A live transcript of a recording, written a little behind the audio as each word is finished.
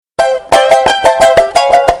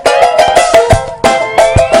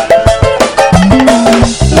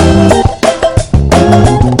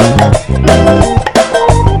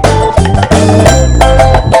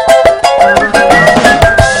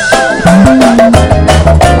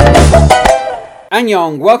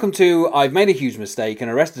Annyeong, welcome to I've Made a Huge Mistake, an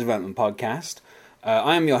Arrested Development podcast.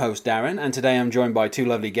 I am your host, Darren, and today I'm joined by two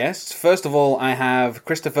lovely guests. First of all, I have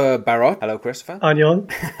Christopher Barrott. Hello, Christopher.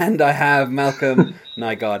 Annyeong. And I have Malcolm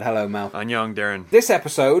Nygaard. Hello, Malcolm. Annyeong, Darren. This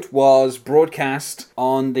episode was broadcast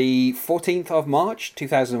on the 14th of March,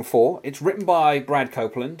 2004. It's written by Brad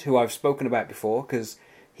Copeland, who I've spoken about before, because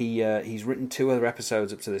he's written 2 other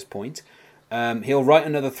episodes up to this point. He'll write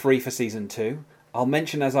another 3 for season 2. I'll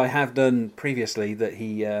mention, as I have done previously, that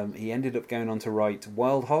he ended up going on to write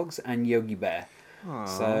Wild Hogs and Yogi Bear. Aww.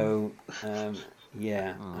 So,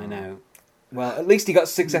 yeah, I know. Well, at least he got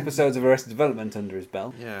 6 episodes of Arrested Development under his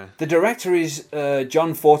belt. Yeah. The director is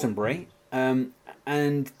John Fortenberry,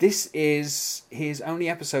 and this is his only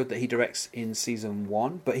episode that he directs in season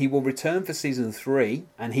 1, but he will return for season 3,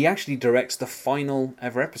 and he actually directs the final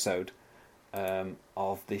ever episode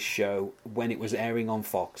of this show when it was airing on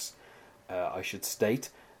Fox. I should state.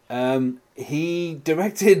 He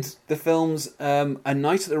directed the films A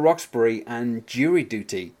Night at the Roxbury and Jury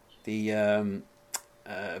Duty, the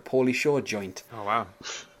Pauly Shore joint. Oh, wow.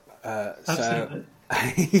 So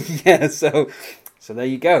yeah, so there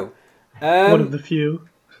you go. One of the few.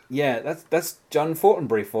 Yeah, that's John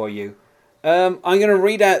Fortenberry for you. I'm going to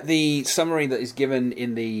read out the summary that is given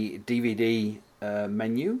in the DVD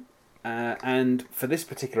menu. And for this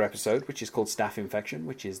particular episode, which is called Staph Infection,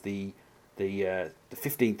 which is the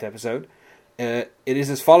 15th episode, it is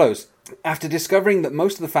as follows. After discovering that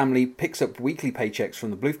most of the family picks up weekly paychecks from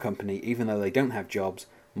the Bluth Company, even though they don't have jobs,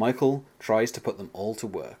 Michael tries to put them all to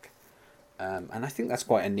work. And I think that's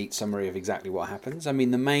quite a neat summary of exactly what happens. I mean,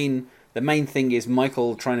 the main thing is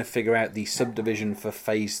Michael trying to figure out the subdivision for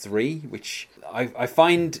Phase 3, which I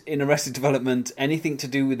find in Arrested Development, anything to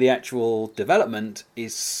do with the actual development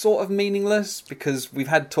is sort of meaningless, because we've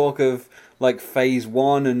had talk of like Phase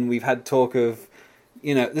 1, and we've had talk of,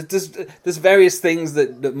 you know, there's various things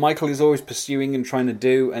that Michael is always pursuing and trying to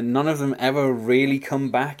do, and none of them ever really come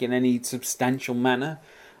back in any substantial manner.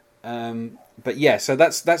 But yeah, so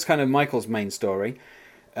that's kind of Michael's main story.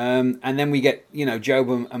 And then we get, you know, Job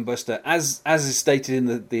and Buster, as is stated in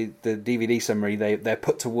the DVD summary. They're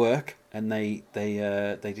put to work, and they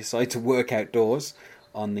decide to work outdoors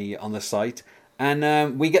on the site.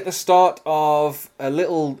 And we get the start of a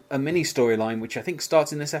mini storyline, which I think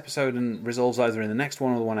starts in this episode and resolves either in the next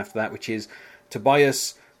one or the one after that, which is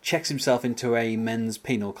Tobias checks himself into a men's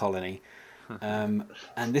penal colony. And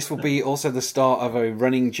this will be also the start of a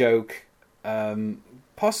running joke,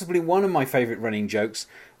 possibly one of my favourite running jokes,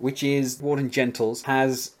 which is Warden Gentles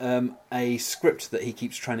has a script that he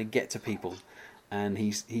keeps trying to get to people. And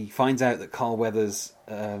he finds out that Carl Weathers,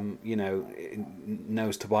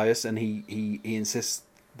 knows Tobias, and he insists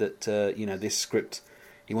that this script,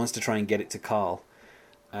 he wants to try and get it to Carl,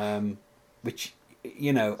 which,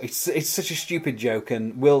 you know, it's such a stupid joke.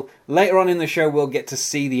 And later on in the show we'll get to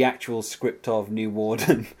see the actual script of New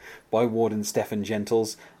Warden by Warden Stephen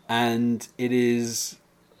Gentles, and it is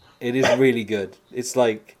really good. It's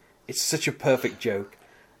like, it's such a perfect joke,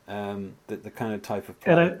 the kind of type of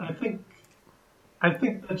play. And I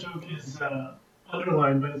think that joke is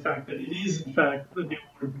underlined by the fact that it is, in fact, the New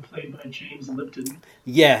Warden played by James Lipton.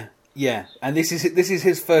 Yeah, and this is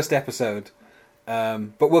his first episode.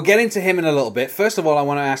 But we'll get into him in a little bit. First of all, I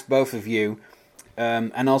want to ask both of you,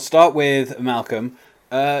 and I'll start with Malcolm.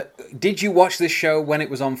 Did you watch this show when it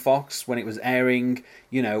was on Fox, when it was airing,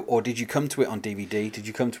 you know, or did you come to it on DVD? Did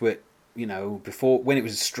you come to it, you know, before, when it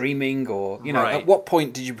was streaming, or, you know, At what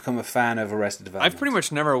point did you become a fan of Arrested Development? I've pretty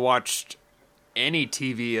much never watched any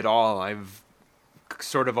TV at all. I've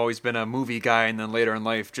sort of always been a movie guy, and then later in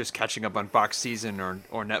life just catching up on box season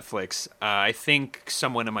or Netflix. I think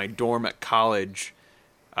someone in my dorm at college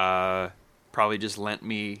probably just lent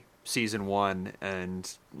me season 1,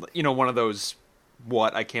 and, you know, one of those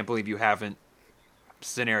I can't believe you haven't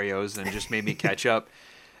scenarios, and just made me catch up.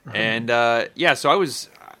 And so I was,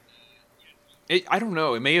 I don't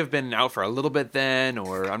know, it may have been out for a little bit then,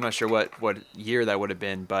 or I'm not sure what year that would have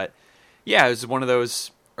been, but yeah, it was one of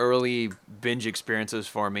those early binge experiences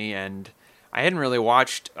for me, and I hadn't really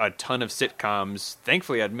watched a ton of sitcoms.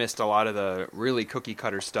 Thankfully, I'd missed a lot of the really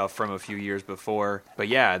cookie-cutter stuff from a few years before. But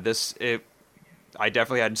yeah, I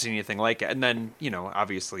definitely hadn't seen anything like it. And then, you know,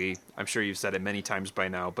 obviously, I'm sure you've said it many times by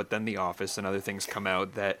now, but then The Office and other things come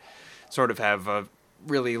out that sort of have a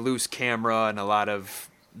really loose camera and a lot of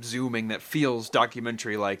zooming that feels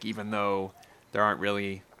documentary-like, even though there aren't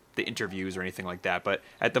really the interviews or anything like that. But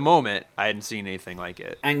at the moment, I hadn't seen anything like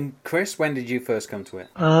it. And Chris, when did you first come to it?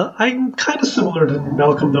 I'm kind of similar to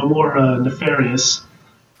Malcolm, though more nefarious.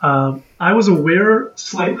 I was aware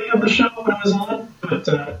slightly of the show when it was on, but but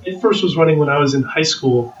it first was running when I was in high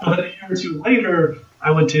school. But a year or two later, I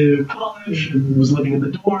went to college and was living in the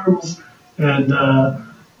dorms, and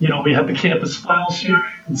we had the campus file sharing,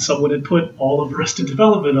 and someone had put all of Arrested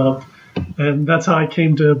Development up, and that's how I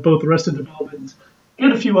came to both Arrested Development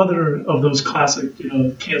and a few other of those classic,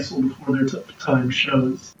 canceled before their time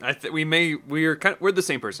shows. We're the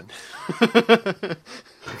same person.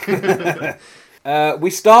 We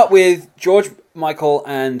start with George, Michael,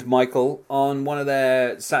 and Michael on one of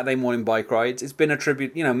their Saturday morning bike rides. It's been a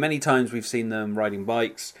tribute, many times we've seen them riding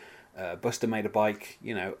bikes. Buster made a bike,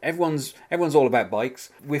 everyone's all about bikes.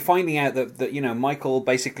 We're finding out that Michael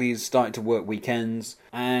basically is starting to work weekends,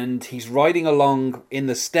 and he's riding along in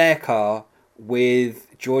the stair car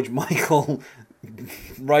with George Michael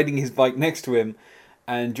riding his bike next to him,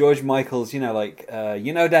 and George Michael's,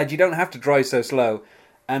 Dad, you don't have to drive so slow.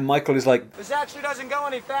 And Michael is like, this actually doesn't go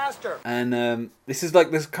any faster. And this is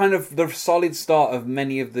like this kind of the solid start of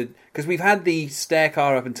many of the... Because we've had the stair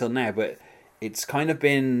car up until now, but it's kind of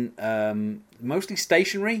been mostly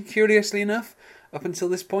stationary, curiously enough, up until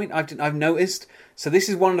this point, I've noticed. So this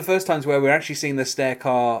is one of the first times where we're actually seeing the stair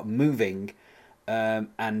car moving.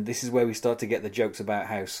 And this is where we start to get the jokes about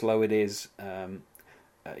how slow it is, and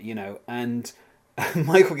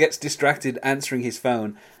Michael gets distracted answering his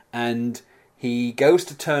phone, and he goes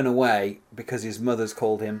to turn away because his mother's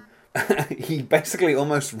called him. He basically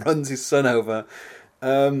almost runs his son over,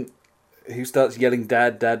 who starts yelling,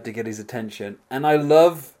 "Dad, Dad," to get his attention. And I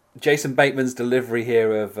love Jason Bateman's delivery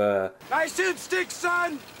here of... nice instinct,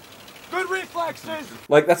 son! Good reflexes!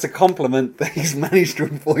 Like, that's a compliment that he's managed to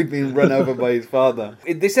avoid being run over by his father.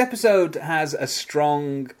 This episode has a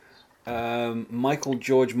strong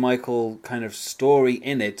George Michael kind of story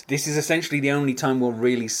in it. This is essentially the only time we'll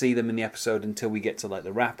really see them in the episode until we get to like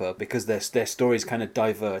the wrap-up, because their stories kind of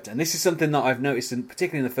divert. And this is something that I've noticed,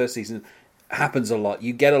 particularly in the first season, happens a lot.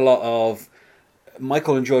 You get a lot of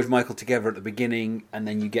Michael and George Michael together at the beginning, and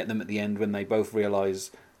then you get them at the end when they both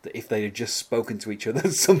realise that if they had just spoken to each other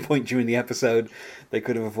at some point during the episode, they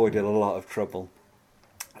could have avoided a lot of trouble.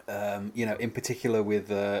 In particular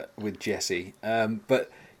with Jesse. But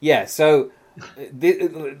yeah, so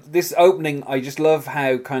this opening, I just love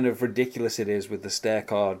how kind of ridiculous it is with the stair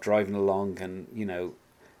car driving along, and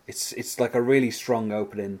it's like a really strong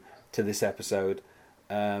opening to this episode.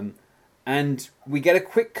 And we get a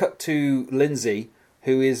quick cut to Lindsay,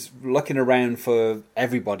 who is looking around for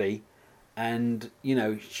everybody. And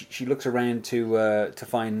she looks around to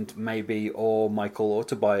find maybe or Michael or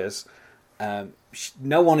Tobias.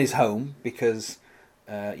 No one is home because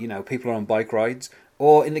people are on bike rides.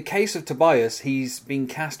 Or in the case of Tobias, he's been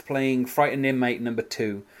cast playing frightened inmate number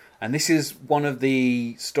 2, and this is one of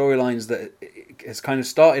the storylines that has kind of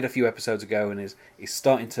started a few episodes ago and is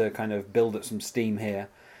starting to kind of build up some steam here,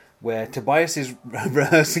 where Tobias is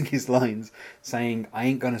rehearsing his lines, saying, "I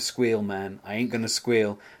ain't gonna squeal, man. I ain't gonna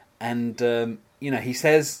squeal." And, he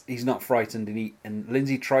says he's not frightened, and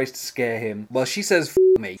Lindsay tries to scare him. Well, she says, "F***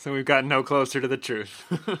 me." So we've gotten no closer to the truth.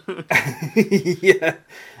 Yeah.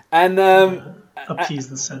 And, appease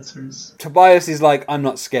the censors. Tobias is like, "I'm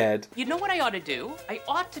not scared." You know what I ought to do? I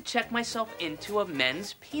ought to check myself into a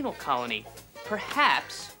men's penal colony.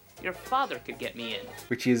 Perhaps your father could get me in.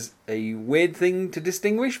 Which is a weird thing to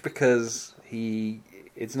distinguish, because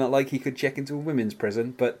it's not like he could check into a women's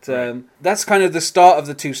prison, but that's kind of the start of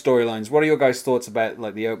the two storylines. What are your guys' thoughts about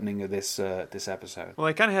like the opening of this episode? Well,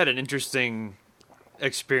 I kind of had an interesting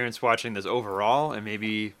experience watching this overall, and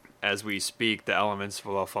maybe as we speak, the elements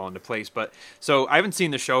will all fall into place. But so I haven't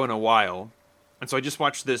seen the show in a while, and so I just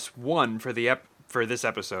watched this one for this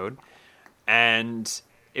episode, and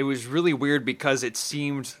it was really weird because it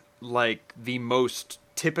seemed like the most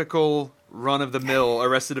typical run-of-the-mill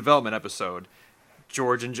Arrested Development episode.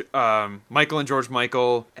 Michael and George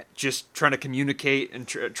Michael just trying to communicate and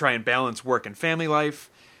try and balance work and family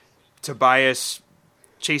life. Tobias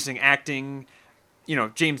chasing acting,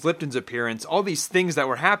 James Lipton's appearance, all these things that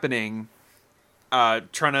were happening,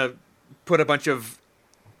 trying to put a bunch of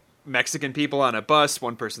Mexican people on a bus.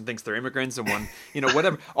 One person thinks they're immigrants and one,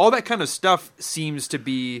 whatever. All that kind of stuff seems to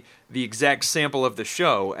be the exact sample of the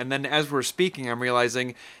show. And then as we're speaking, I'm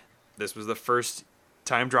realizing this was the first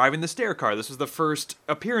time driving the stair car. This was the first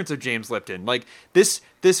appearance of James Lipton. Like this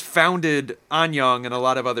founded On Young and a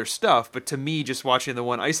lot of other stuff, but to me, just watching the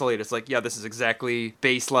one isolated, it's like, yeah, this is exactly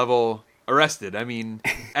base level Arrested. I mean,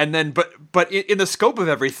 and then but in the scope of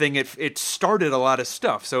everything, it started a lot of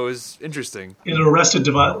stuff, so it was interesting. In an Arrested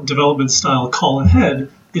Development style call ahead,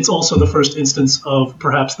 it's also the first instance of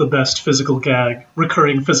perhaps the best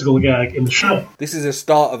recurring physical gag in the show. This is a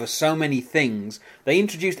start of so many things. They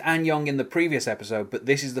introduced An Young in the previous episode, but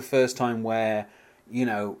this is the first time where you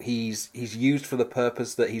know, he's used for the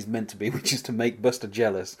purpose that he's meant to be, which is to make Buster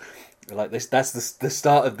jealous. Like this, that's the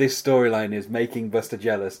start of this storyline, is making Buster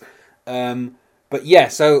jealous. But yeah,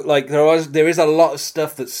 so like there is a lot of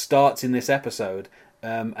stuff that starts in this episode,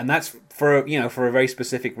 and that's for a very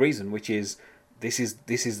specific reason, which is this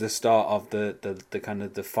is the start of the kind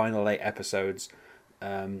of the final 8 episodes,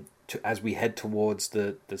 as we head towards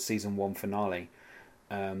the season 1 finale.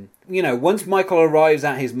 Once Michael arrives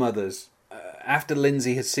at his mother's, after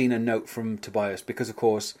Lindsay has seen a note from Tobias, because of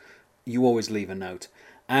course you always leave a note,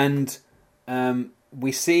 and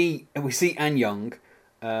we see An Young,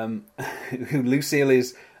 who Lucille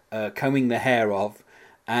is combing the hair of,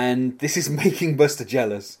 and this is making Buster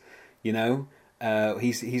jealous.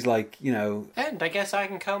 He's like, And I guess I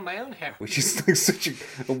can comb my own hair. Which is like such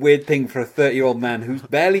a weird thing for a 30-year-old man who's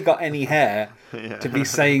barely got any hair to be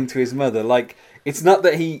saying to his mother. Like, it's not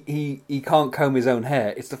that he can't comb his own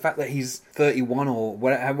hair. It's the fact that he's 31 or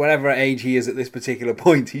whatever age he is at this particular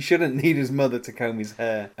point. He shouldn't need his mother to comb his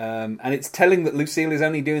hair. And it's telling that Lucille is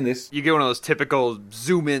only doing this. You get one of those typical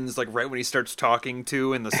zoom-ins, like right when he starts talking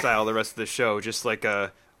to, in the style of the rest of the show. Just like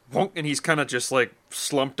a... And he's kind of just like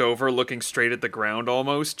slumped over, looking straight at the ground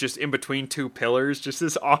almost, just in between 2 pillars, just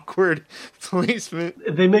this awkward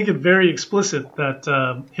placement. They make it very explicit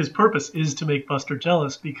that his purpose is to make Buster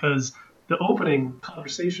jealous, because the opening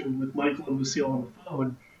conversation with Michael and Lucille on the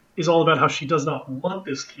phone is all about how she does not want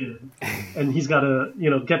this kid, and he's got to,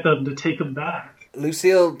 get them to take him back.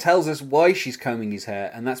 Lucille tells us why she's combing his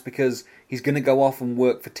hair, and that's because he's going to go off and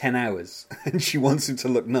work for 10 hours, and she wants him to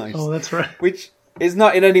look nice. Oh, that's right. Which is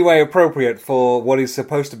not in any way appropriate for what is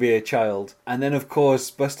supposed to be a child. And then, of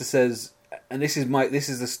course, Buster says, and this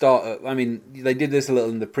is the start of, I mean, they did this a little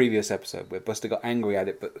in the previous episode where Buster got angry at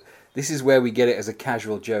it, but this is where we get it as a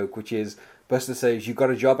casual joke, which is Buster says, "You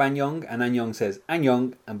got a job, An Young?" And An Young says, "An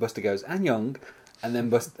Young," and Buster goes, "An Young," and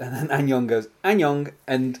then An Young goes, "An Young,"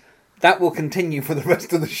 and that will continue for the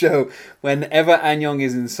rest of the show. Whenever An Young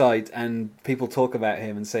is in sight and people talk about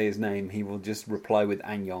him and say his name, he will just reply with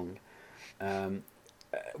An Young.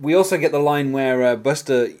 We also get the line where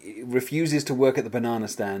Buster refuses to work at the banana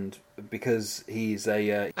stand because he's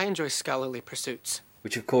I enjoy scholarly pursuits.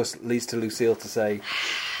 Which of course leads to Lucille to say,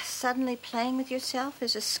 "Suddenly playing with yourself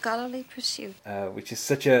is a scholarly pursuit," which is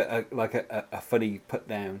such a funny put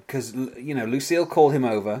down, because Lucille called him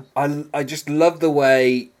over. I just love the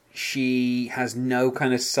way she has no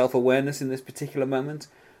kind of self-awareness in this particular moment,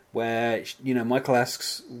 where Michael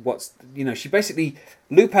asks she basically,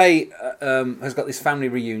 Lupe has got this family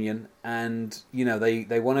reunion, and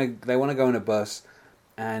they want to go on a bus,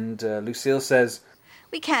 and Lucille says,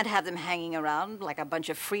 "We can't have them hanging around like a bunch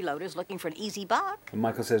of freeloaders looking for an easy buck." And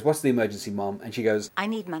Michael says, "What's the emergency, Mom?" And she goes, "I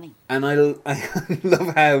need money." And I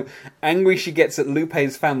love how angry she gets at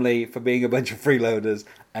Lupe's family for being a bunch of freeloaders,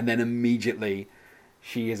 and then immediately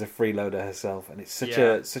she is a freeloader herself, and it's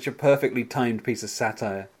such a perfectly timed piece of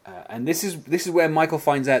satire. And this is where Michael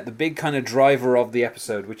finds out the big kind of driver of the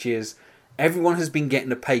episode, which is everyone has been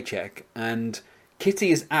getting a paycheck, and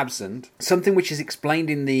Kitty is absent. Something which is explained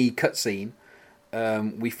in the cutscene.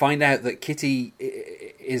 We find out that Kitty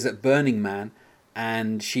is at Burning Man,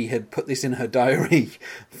 and she had put this in her diary,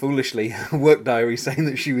 foolishly, her work diary, saying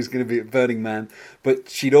that she was going to be at Burning Man, but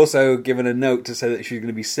she'd also given a note to say that she was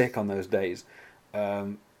going to be sick on those days.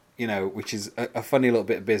 Which is a funny little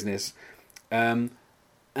bit of business.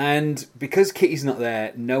 And because Kitty's not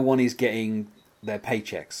there, no one is getting their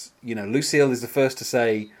paychecks. Lucille is the first to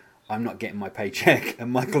say, "I'm not getting my paycheck."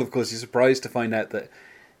 And Michael, of course, is surprised to find out that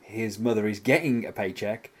his mother is getting a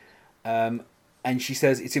paycheck. And she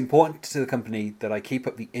says, "It's important to the company that I keep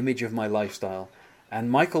up the image of my lifestyle." And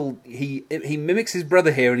Michael, he mimics his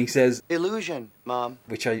brother here, and he says, "Illusion, Mom."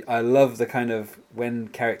 Which I love, the kind of when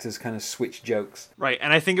characters kind of switch jokes. Right,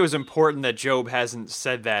 and I think it was important that Job hasn't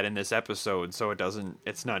said that in this episode, so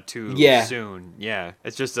it's not too soon. Yeah,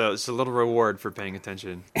 it's just a little reward for paying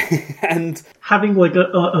attention. And having like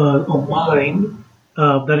a line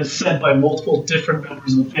that is said by multiple different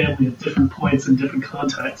members of the family at different points in different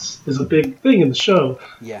contexts is a big thing in the show.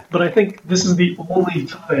 Yeah. But I think this is the only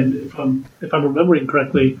time, if I'm remembering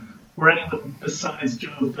correctly, where anyone besides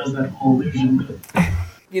Joe does that whole illusion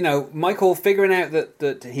bit. Michael figuring out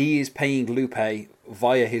that he is paying Lupe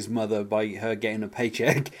via his mother by her getting a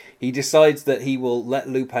paycheck, he decides that he will let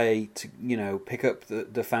Lupe pick up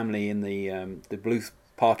the family in the Bluth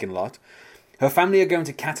parking lot. Her family are going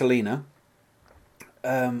to Catalina.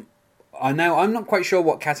 I'm not quite sure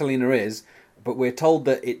what Catalina is, but we're told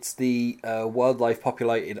that it's the wildlife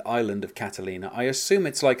populated island of Catalina. I assume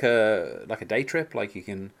it's like a day trip, like you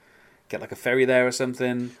can get like a ferry there or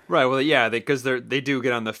something. Right. Well, yeah, because they do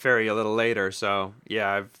get on the ferry a little later. So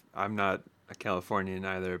yeah, I'm not a Californian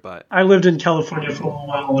either, but I lived in California for a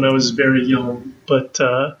while when I was very young, but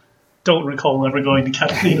don't recall ever going to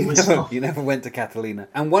Catalina myself. You never went to Catalina.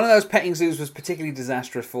 And one of those petting zoos was particularly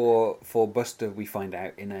disastrous for Buster, we find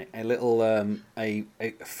out, in a little,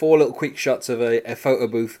 four little quick shots of a photo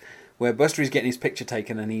booth where Buster is getting his picture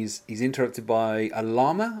taken and he's interrupted by a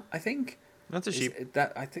llama, I think? that's a sheep.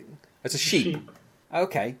 I think it's a sheep.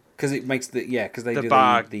 Okay. Because it makes because they The do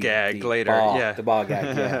bar the gag later, bar, yeah. the bar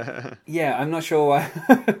gag, yeah. Yeah, I'm not sure why.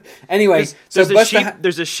 Anyway, There's so a Buster sheep.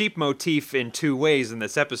 There's a sheep motif in two ways in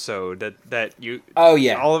this episode that you. Oh,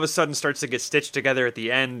 yeah. All of a sudden starts to get stitched together at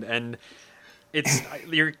the end, and it's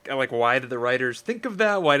you're like, why did the writers think of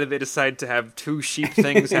that? Why did they decide to have two sheep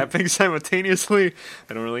things happening simultaneously?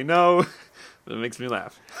 I don't really know. But it makes me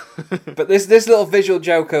laugh. But this little visual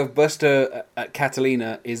joke of Buster at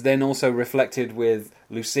Catalina is then also reflected with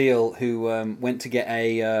Lucille, who went to get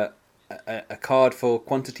a card for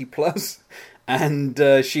Quantity Plus, and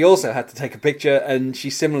she also had to take a picture, and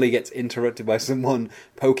she similarly gets interrupted by someone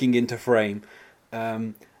poking into frame.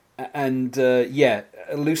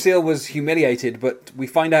 Lucille was humiliated, but we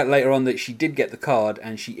find out later on that she did get the card,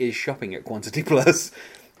 and she is shopping at Quantity Plus.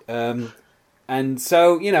 And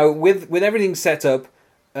so, with everything set up,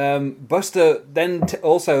 Buster then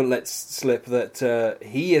also lets slip that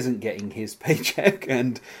he isn't getting his paycheck,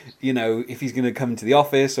 and if he's going to come into the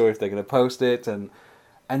office or if they're going to post it, and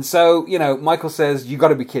so Michael says, "You got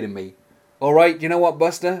to be kidding me! All right, you know what,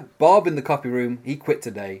 Buster? Bob in the copy room, he quit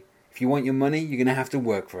today. If you want your money, you're going to have to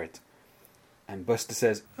work for it." And Buster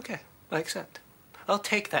says, Okay, I accept. I'll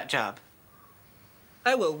take that job.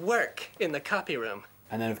 I will work in the copy room.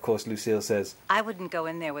 and then of course Lucille says, I wouldn't go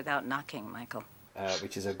in there without knocking, Michael.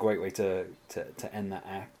 which is a great way to end that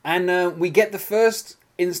act. And we get the first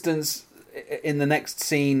instance in the next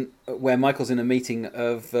scene where Michael's in a meeting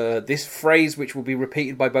of this phrase, which will be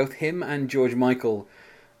repeated by both him and George Michael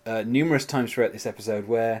numerous times throughout this episode,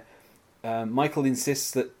 where Michael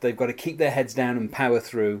insists that they've got to keep their heads down and power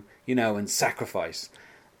through, and sacrifice.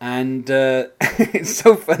 And it's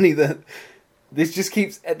so funny that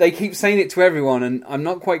they keep saying it to everyone, and I'm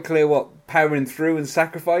not quite clear what powering through and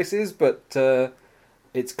sacrifice is, but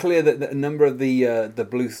it's clear that a number of the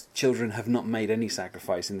Bluth children have not made any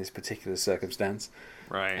sacrifice in this particular circumstance.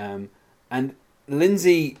 Right. And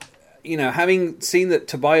Lindsay, having seen that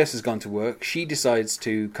Tobias has gone to work, she decides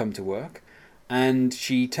to come to work, and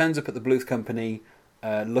she turns up at the Bluth company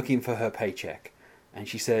looking for her paycheck. And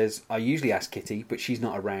she says, I usually ask Kitty, but she's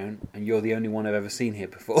not around, and you're the only one I've ever seen here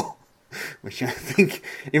before. Which I think,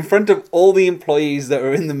 in front of all the employees that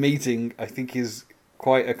are in the meeting, I think is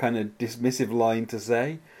quite a kind of dismissive line to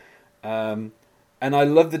say. And I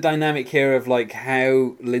love the dynamic here of like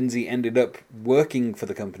how Lindsay ended up working for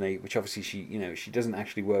the company, which obviously she doesn't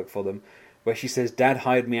actually work for them, where she says, Dad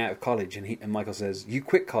hired me out of college, and Michael says, you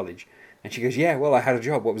quit college? And she goes, yeah, well, I had a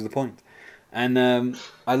job, what was the point? And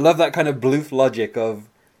I love that kind of Bluth logic of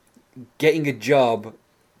getting a job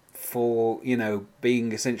for,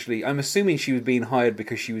 being essentially... I'm assuming she was being hired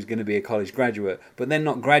because she was going to be a college graduate, but then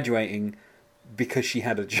not graduating because she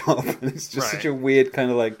had a job. And it's just such a weird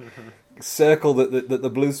kind of like circle that the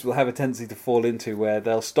Bluths will have a tendency to fall into, where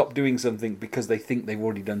they'll stop doing something because they think they've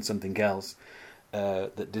already done something else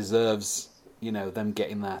that deserves, them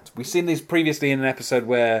getting that. We've seen this previously in an episode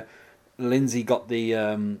where Lindsay got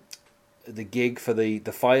the gig for the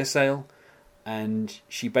fire sale, and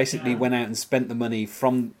she basically went out and spent the money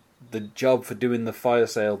from the job for doing the fire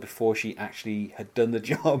sale before she actually had done the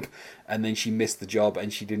job, and then she missed the job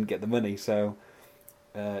and she didn't get the money. So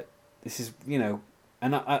this is,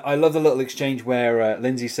 and I love the little exchange where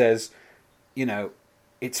Lindsay says,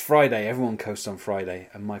 it's Friday, everyone coasts on Friday,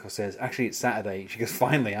 and Michael says, actually it's Saturday. She goes,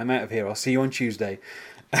 finally, I'm out of here, I'll see you on Tuesday.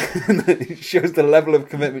 And it shows the level of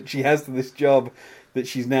commitment she has to this job that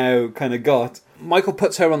she's now kind of got. Michael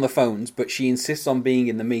puts her on the phones, but she insists on being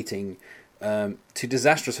in the meeting to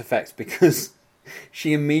disastrous effects, because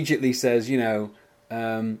she immediately says,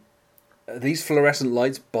 are these fluorescent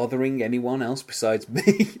lights bothering anyone else besides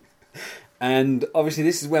me? And obviously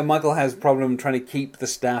this is where Michael has a problem trying to keep the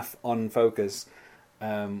staff on focus,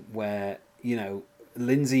 where,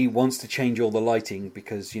 Lindsay wants to change all the lighting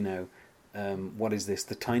because, what is this,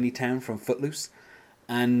 the tiny town from Footloose?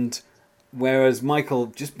 And whereas Michael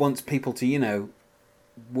just wants people to,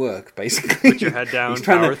 work, basically. Put your head down,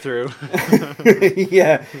 power through.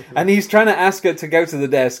 Yeah, and he's trying to ask her to go to the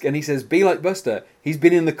desk, and he says, be like Buster. He's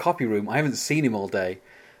been in the copy room. I haven't seen him all day.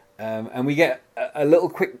 And we get a little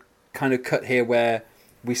quick kind of cut here where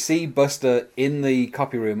we see Buster in the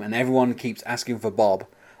copy room, and everyone keeps asking for Bob.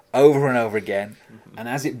 over and over again. And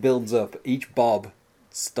as it builds up, each bob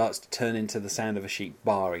starts to turn into the sound of a sheep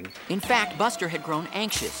baaing. In fact, Buster had grown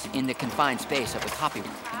anxious in the confined space of the copy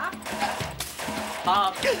room.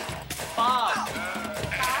 Bob. Bob.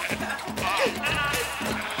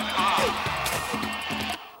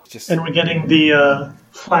 And we're getting the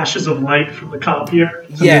flashes of light from the copier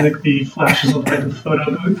to Yeah. mimic the flashes of light of the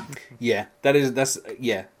photo booth. Yeah, that's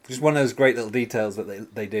just one of those great little details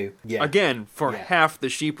that they do. Yeah. Again, for half the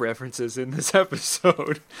sheep references in this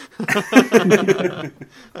episode. How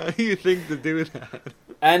do you think to do that?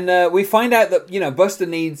 And we find out that, Buster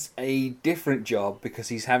needs a different job because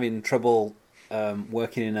he's having trouble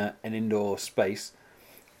working in an indoor space.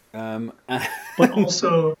 But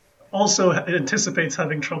also anticipates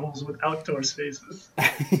having troubles with outdoor spaces.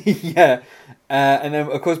 Yeah. And then,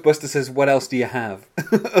 of course, Buster says, what else do you have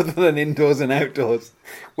other than indoors and outdoors?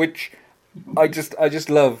 Which I just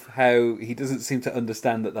love how he doesn't seem to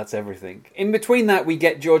understand that that's everything. In between that, we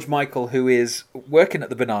get George Michael, who is working at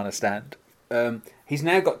the banana stand. He's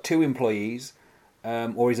now got 2 employees,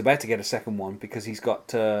 or he's about to get a second one because he's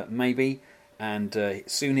got Maybe, and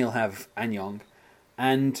soon he'll have Anyong.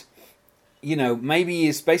 And Maybe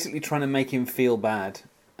is basically trying to make him feel bad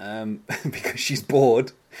because she's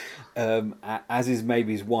bored, as is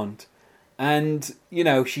Maybe's want. And,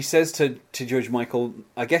 she says to George Michael,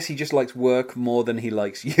 I guess he just likes work more than he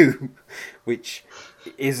likes you, which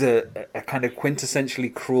is a kind of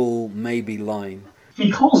quintessentially cruel Maybe line. He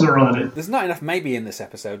calls her on it. There's not enough Maybe in this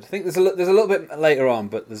episode. I think there's a little bit later on,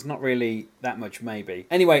 but there's not really that much Maybe.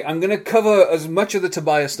 Anyway, I'm going to cover as much of the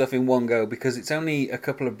Tobias stuff in one go because it's only a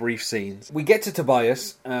couple of brief scenes. We get to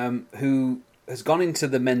Tobias, who has gone into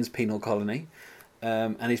the men's penal colony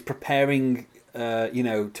and is preparing,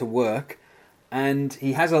 to work. And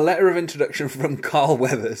he has a letter of introduction from Carl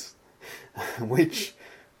Weathers, which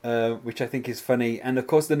I think is funny. And of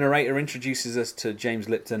course, the narrator introduces us to James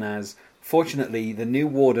Lipton as, fortunately, the new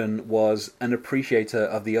warden was an appreciator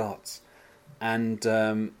of the arts. And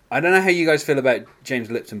I don't know how you guys feel about James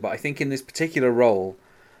Lipton, but I think in this particular role,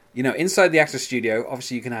 inside the Actors Studio,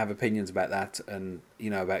 obviously you can have opinions about that and,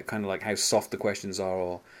 about kind of like how soft the questions are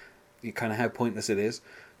or kind of how pointless it is.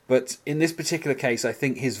 But in this particular case, I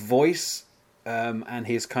think his voice and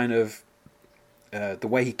his kind of the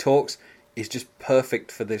way he talks is just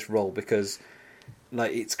perfect for this role because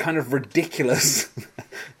it's kind of ridiculous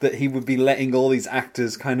that he would be letting all these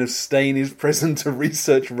actors kind of stay in his prison to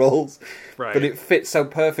research roles. Right. But it fits so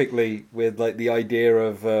perfectly with the idea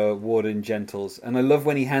of Warden Gentles. And I love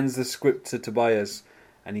when he hands the script to Tobias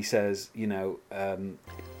and he says,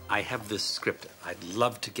 I have this script. I'd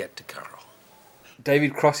love to get to Carl.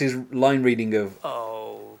 David Cross's line reading of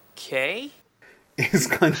Okay. is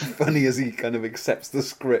kind of funny as he kind of accepts the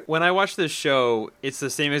script. When I watch this show, it's the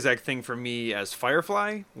same exact thing for me as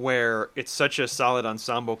Firefly, where it's such a solid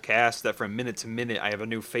ensemble cast that from minute to minute I have a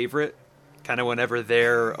new favorite. Kind of whenever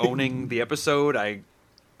they're owning the episode,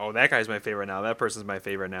 that guy's my favorite now, that person's my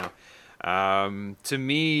favorite now. To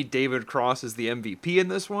me, David Cross is the MVP in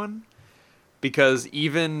this one, because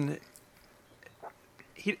even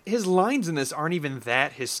his lines in this aren't even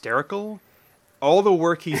that hysterical. All the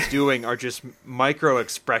work he's doing are just micro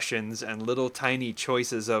expressions and little tiny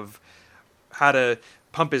choices of how to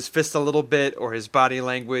pump his fist a little bit or his body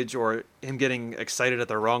language or him getting excited at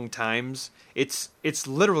the wrong times. It's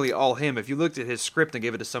literally all him. If you looked at his script and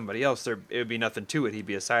gave it to somebody else, it would be nothing to it. He'd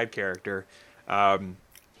be a side character.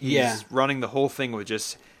 He's running the whole thing with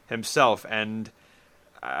just himself. And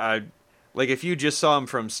if you just saw him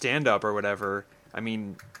from stand-up or whatever, I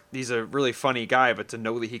mean, he's a really funny guy, but to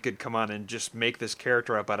know that he could come on and just make this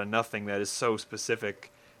character up out of nothing that is so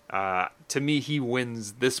specific, to me, he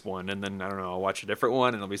wins this one. And then, I don't know, I'll watch a different one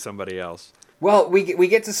and it'll be somebody else. Well, we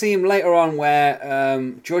get to see him later on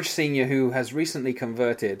where George Sr., who has recently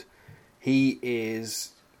converted, he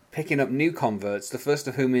is picking up new converts, the first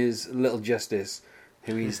of whom is Little Justice,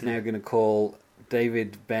 who he's now going to call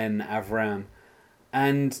David Ben Avram.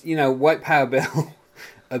 And, White Power Bill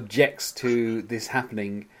objects to this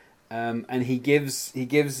happening, and he gives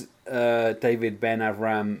David Ben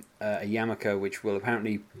Avram a yarmulke, which will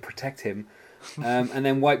apparently protect him, and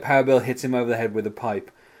then White Power Bill hits him over the head with a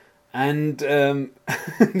pipe. And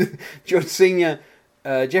George Sr.,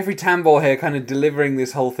 Jeffrey Tambor here, kind of delivering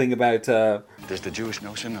this whole thing about... There's the Jewish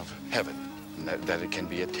notion of heaven, and that it can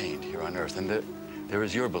be attained here on earth, and that there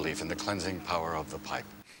is your belief in the cleansing power of the pipe.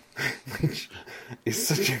 Which is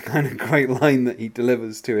such a kind of great line that he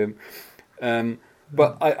delivers to him.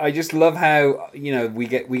 But I just love how we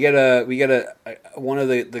get one of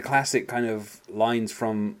the classic kind of lines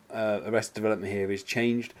from Arrested Development here is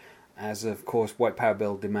changed, as of course White Power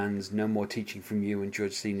Bill demands no more teaching from you, and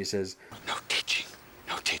George Senior says, No teaching.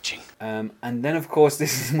 No teaching. and then of course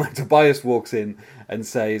this is when Tobias walks in and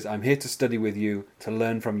says, I'm here to study with you, to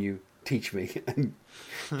learn from you, teach me. And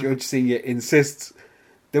George Senior insists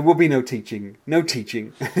there will be no teaching, no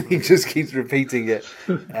teaching. He just keeps repeating it.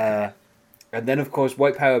 And then, of course,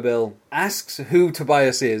 White Power Bill asks who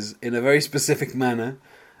Tobias is in a very specific manner,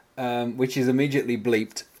 which is immediately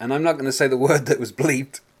bleeped. And I'm not going to say the word that was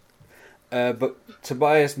bleeped, but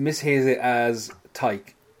Tobias mishears it as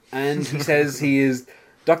Tyke. And he says he is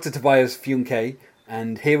Dr. Tobias Funke,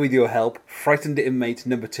 and here with your help, frightened inmate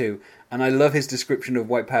number 2. And I love his description of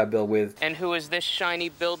White Power Bill with... And who is this shiny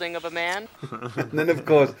building of a man? And then, of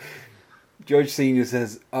course... George Senior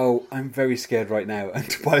says, oh, I'm very scared right now. And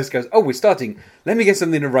Tobias goes, oh, we're starting. Let me get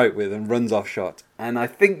something to write with, and runs off shot. And I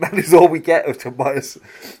think that is all we get of Tobias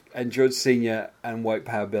and George Senior and White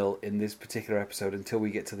Power Bill in this particular episode until we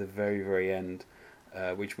get to the very, very end,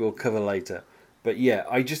 which we'll cover later. But yeah,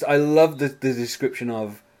 I love the description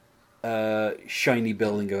of shiny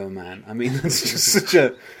building of a man. I mean, it's just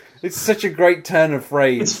it's such a great turn of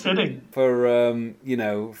phrase. It's fitting. For,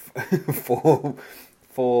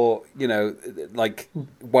 for like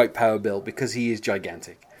White Power Bill, because he is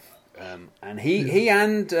gigantic, and he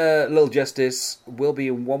and Little Justice will be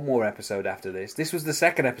in one more episode after this. This was the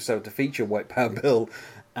second episode to feature White Power Bill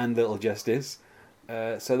and Little Justice,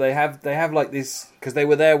 so they have like this, because they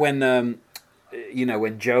were there when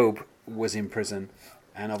when Job was in prison,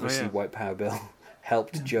 and obviously White Power Bill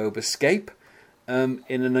helped Job escape in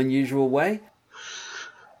an unusual way.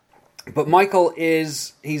 But Michael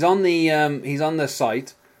he's on the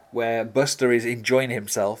site where Buster is enjoying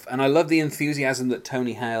himself, and I love the enthusiasm that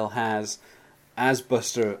Tony Hale has as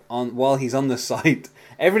Buster while he's on the site.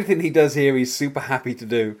 Everything he does here, he's super happy to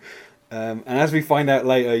do. And as we find out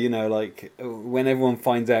later, like when everyone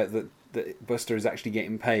finds out that Buster is actually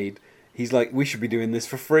getting paid, he's like, we should be doing this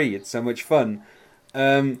for free. It's so much fun.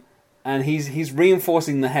 And he's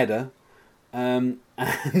reinforcing the header. And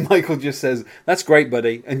Michael just says, that's great,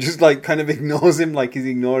 buddy, and just like kind of ignores him like he's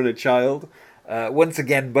ignoring a child. Once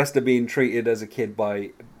again, Buster being treated as a kid by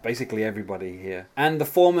basically everybody here. And the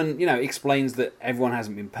foreman, explains that everyone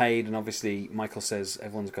hasn't been paid, and obviously Michael says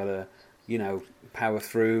everyone's got to, power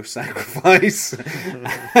through, sacrifice.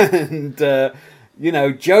 And,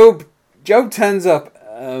 Job turns up,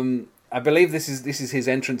 I believe this is his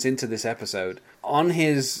entrance into this episode, on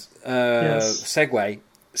his Segway,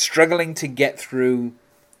 struggling to get through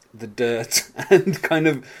the dirt, and kind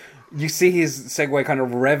of you see his Segway kind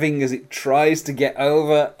of revving as it tries to get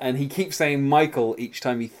over, and he keeps saying Michael each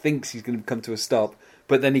time he thinks he's going to come to a stop,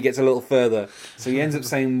 but then he gets a little further, so he ends up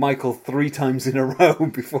saying Michael 3 times in a row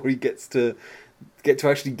before he gets to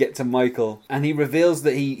actually get to Michael. And he reveals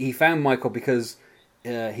that he found Michael because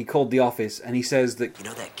he called the office, and he says that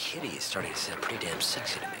that kitty is starting to sound pretty damn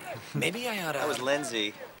sexy to me. Maybe I ought to... That was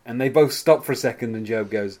Lindsay. And they both stop for a second, and Job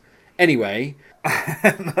goes, anyway.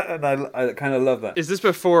 And I kind of love that. Is this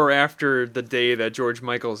before or after the day that George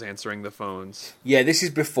Michael's answering the phones? Yeah, this is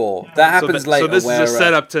before. That happens later. So this is a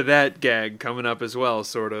setup to that gag coming up as well,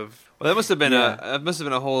 sort of. Well, that must have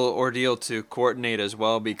been a whole ordeal to coordinate as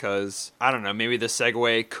well, because I don't know, maybe the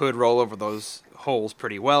Segway could roll over those holes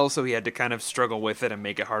pretty well, so he had to kind of struggle with it and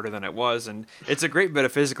make it harder than it was. And it's a great bit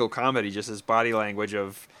of physical comedy, just his body language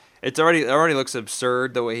of... It already looks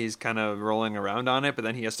absurd the way he's kind of rolling around on it, but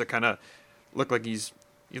then he has to kind of look like he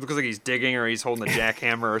looks like he's digging or he's holding a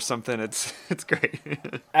jackhammer or something. It's great.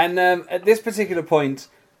 And at this particular point,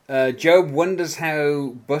 Job wonders how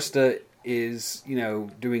Buster is,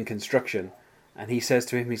 doing construction, and he says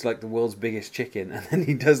to him he's like the world's biggest chicken, and then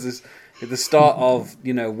he does this at the start of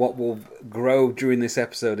what will grow during this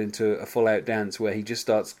episode into a full-out dance where he just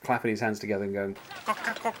starts clapping his hands together and going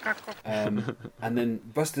and then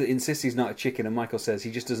Buster insists he's not a chicken, and Michael says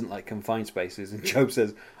he just doesn't like confined spaces, and Job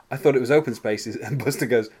says, I thought it was open spaces, and Buster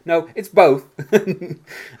goes, no, it's both.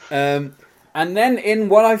 And then in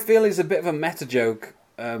what I feel is a bit of a meta joke,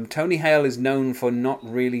 Tony Hale is known for not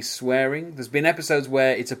really swearing. There's been episodes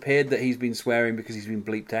where it's appeared that he's been swearing because he's been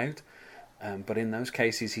bleeped out. But in those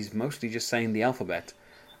cases, he's mostly just saying the alphabet.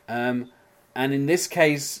 And in this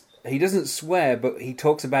case, he doesn't swear, but he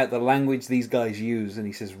talks about the language these guys use, and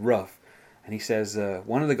he says rough. And he says,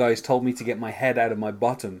 one of the guys told me to get my head out of my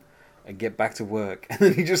bottom and get back to work. And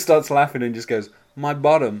then he just starts laughing and just goes, my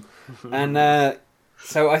bottom. And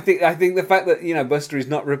so I think the fact that, Buster is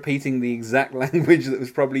not repeating the exact language that was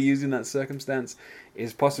probably used in that circumstance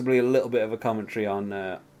is possibly a little bit of a commentary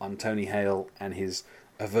on Tony Hale and his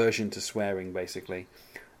aversion to swearing, basically.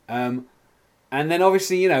 And then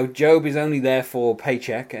obviously, Job is only there for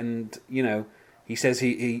paycheck, and, he he says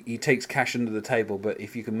he takes cash under the table, but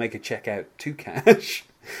if you can make a check out to cash.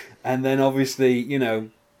 And then obviously, you know,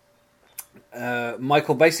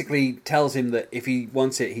 Michael basically tells him that if he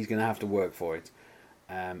wants it, he's going to have to work for it.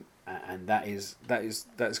 And that's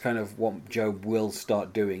kind of what Job will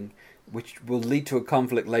start doing, which will lead to a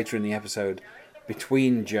conflict later in the episode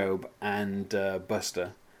between Job and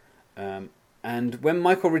Buster. And when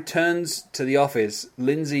Michael returns to the office,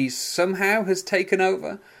 Lindsay somehow has taken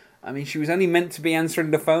over. I mean, she was only meant to be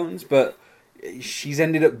answering the phones, but she's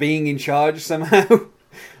ended up being in charge somehow.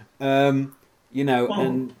 You know, Well,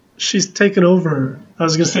 and she's taken over. I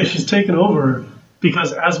was going to say she's taken over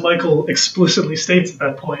because, as Michael explicitly states at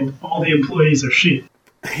that point, all the employees are sheep.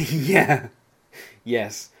 yeah,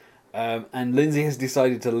 yes. And Lindsay has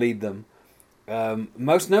decided to lead them.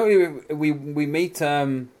 Most notably, we meet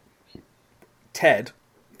Ted,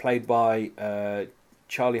 played by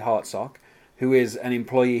Charlie Hartsock, who is an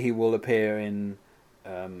employee. He will appear in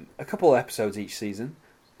a couple of episodes each season.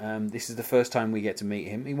 This is the first time we get to meet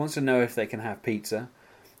him. He wants to know if they can have pizza.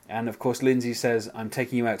 And of course, Lindsay says, "I'm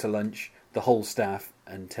taking you out to lunch," the whole staff.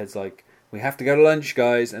 And Ted's like, "We have to go to lunch,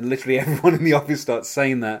 guys." And literally everyone in the office starts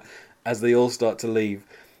saying that as they all start to leave.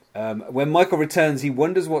 When Michael returns, he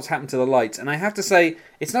wonders what's happened to the lights. And I have to say,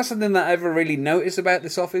 it's not something that I ever really noticed about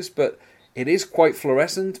this office, but it is quite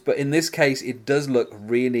fluorescent. But in this case, it does look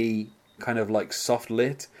really kind of like soft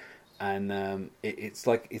lit. And it's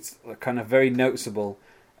kind of very noticeable.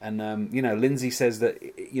 And, you know, Lindsay says that,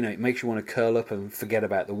 you know, it makes you want to curl up and forget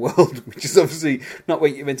about the world, which is obviously not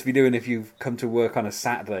what you're meant to be doing if you've come to work on a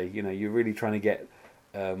Saturday. You know, you're really trying to get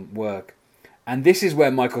work. And this is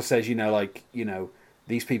where Michael says, you know, like, you know,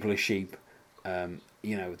 these people are sheep.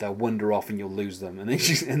 You know, they'll wander off and you'll lose them. And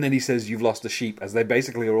then he says, "You've lost a sheep," as they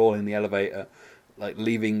basically are all in the elevator, like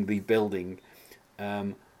leaving the building.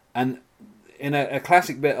 And in a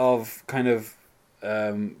classic bit of kind of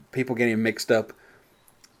people getting mixed up,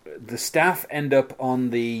 the staff end up on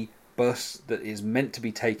the bus that is meant to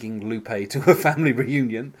be taking Lupe to a family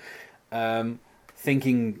reunion,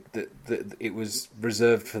 thinking that it was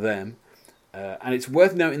reserved for them. And it's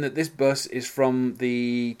worth noting that this bus is from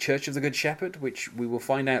the Church of the Good Shepherd, which we will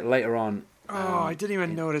find out later on. Oh, I didn't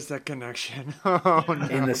even notice that connection. Oh, no.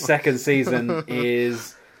 In the second season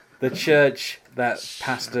is the church that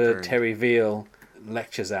Pastor Terry Veal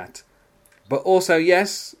lectures at. But also,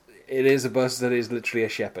 yes, it is a bus that is literally a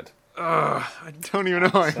shepherd. I don't even know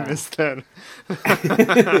how I missed that.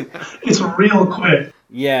 It's real quick.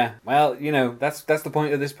 Yeah, well, you know, that's the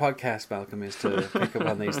point of this podcast, Malcolm, is to pick up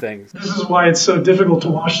on these things. This is why it's so difficult to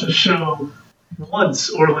watch the show once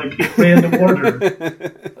or like in random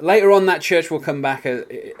order. Later on, that church will come back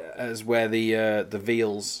as where the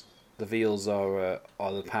Veals are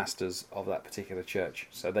the pastors of that particular church.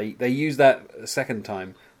 So they use that a second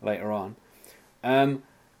time later on. And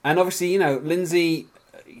obviously, you know, Lindsay,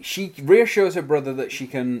 she reassures her brother that she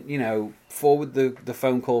can, you know, forward the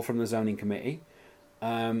phone call from the zoning committee.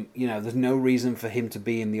 You know, there's no reason for him to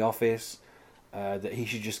be in the office, that he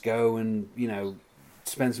should just go and, you know,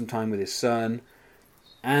 spend some time with his son.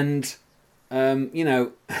 And, you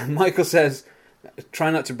know, Michael says, try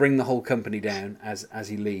not to bring the whole company down as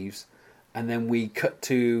he leaves. And then we cut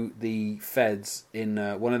to the feds in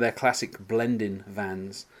one of their classic blending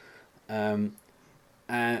vans. And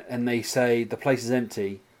they say, the place is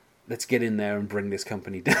empty, let's get in there and bring this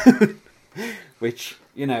company down. Which,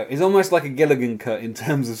 you know, is almost like a Gilligan cut in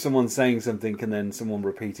terms of someone saying something and then someone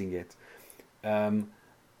repeating it.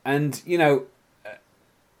 And, you know,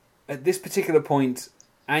 at this particular point,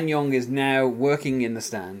 An-Yong is now working in the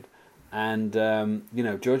stand. And, you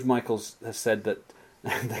know, George Michaels has said that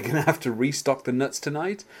they're going to have to restock the nuts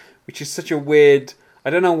tonight, which is such a weird... I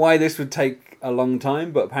don't know why this would take a long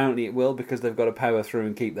time, but apparently it will, because they've got to power through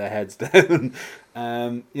and keep their heads down,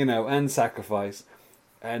 you know, and sacrifice.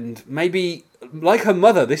 And maybe, like her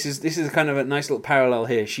mother, this is kind of a nice little parallel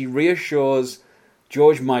here. She reassures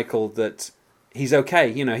George Michael that he's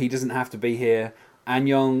okay. You know, he doesn't have to be here.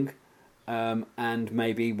 An-Yong, and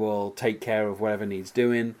maybe will take care of whatever needs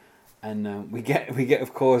doing. And we get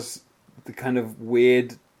of course the kind of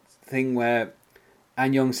weird thing where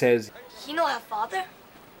An-Yong says, "He no have father?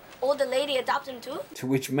 Or the lady adopt him too?" To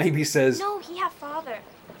which maybe says, "No, he have father.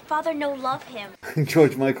 Father no love him."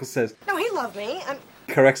 George Michael says, "No, he love me.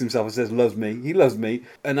 Corrects himself and says, "Loves me. He loves me."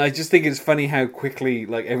 And I just think it's funny how quickly,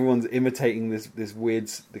 like, everyone's imitating this weird,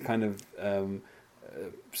 the kind of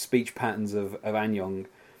speech patterns of An-Yong.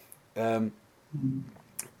 And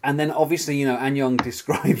then obviously, you know, An-Yong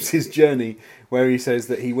describes his journey where he says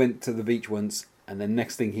that he went to the beach once, and then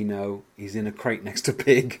next thing he know, he's in a crate next to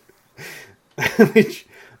Pig. Which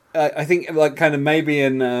I think like kind of maybe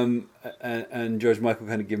and George Michael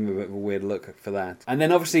kind of give him a bit of a weird look for that. And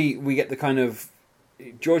then obviously we get the kind of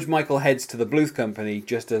George Michael heads to the Bluth Company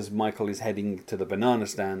just as Michael is heading to the banana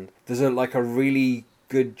stand. There's a really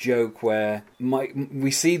good joke where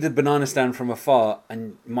we see the banana stand from afar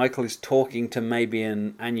and Michael is talking to Maybe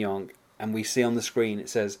and Anyong, and we see on the screen it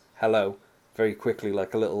says hello very quickly,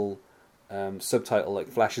 like a little subtitle like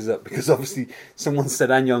flashes up, because obviously someone said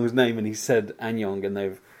Anyong's name and he said Anyong, and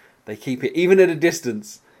they keep it even at a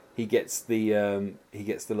distance. He gets the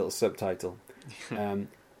little subtitle.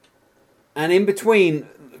 And in between,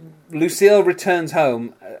 Lucille returns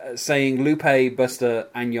home saying Lupe, Buster,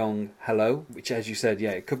 Anyong, hello, which, as you said,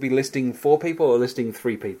 it could be listing 4 people or listing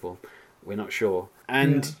 3 people. We're not sure.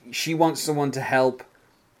 And she wants someone to help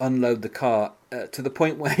unload the car to the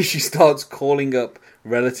point where she starts calling up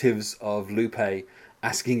relatives of Lupe,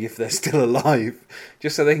 asking if they're still alive,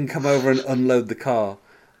 just so they can come over and unload the car.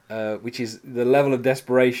 Which is the level of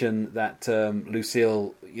desperation that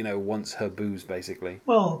Lucille, wants her booze, basically.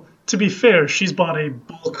 Well, to be fair, she's bought a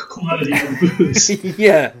bulk quantity of booze.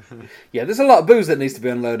 Yeah, there's a lot of booze that needs to be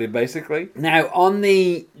unloaded, basically. Now, on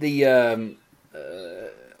the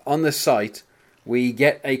site, we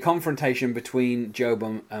get a confrontation between Job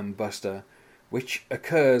and Buster, which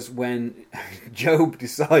occurs when Job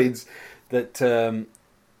decides that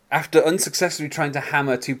after unsuccessfully trying to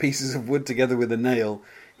hammer 2 pieces of wood together with a nail,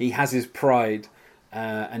 he has his pride,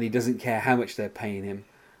 and he doesn't care how much they're paying him.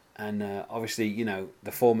 And obviously,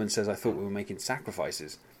 the foreman says, I thought we were making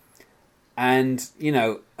sacrifices. And,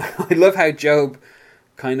 I love how Job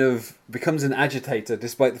kind of becomes an agitator,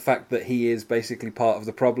 despite the fact that he is basically part of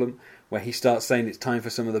the problem, where he starts saying it's time for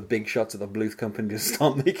some of the big shots at the Bluth Company to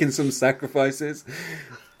start making some sacrifices.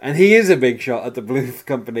 And he is a big shot at the Bluth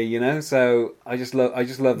Company, so I just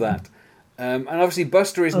love that. And obviously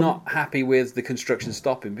Buster is not happy with the construction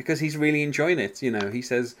stopping because he's really enjoying it. He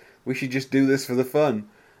says we should just do this for the fun.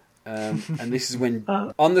 And this is when,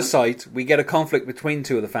 on the site, we get a conflict between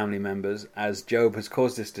 2 of the family members as Job has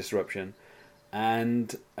caused this disruption.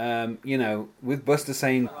 And, with Buster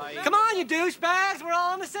saying, Come on, you douchebags, we're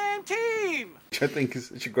all on the same team! Which I think is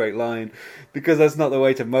such a great line, because that's not the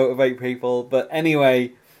way to motivate people. But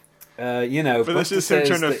anyway... but Buster this is him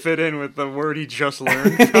trying to fit in with the word he just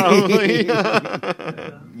learned, probably.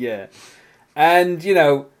 Yeah. And,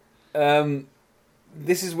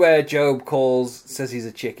 this is where Job says he's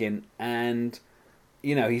a chicken, and,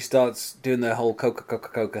 he starts doing the whole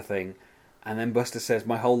Coca thing. And then Buster says,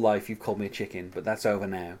 my whole life you've called me a chicken, but that's over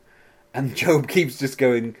now. And Job keeps just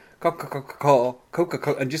going,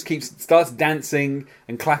 Coca, and just starts dancing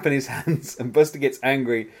and clapping his hands, and Buster gets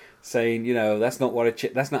angry, saying, that's not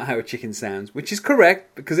how a chicken sounds, which is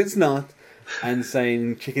correct because it's not, and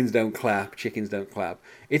saying chickens don't clap.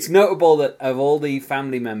 It's notable that of all the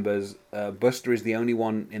family members, Buster is the only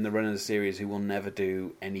one in the run of the series who will never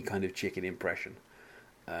do any kind of chicken impression,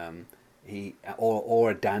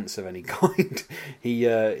 or a dance of any kind. He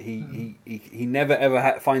never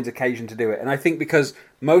ever finds occasion to do it, and I think because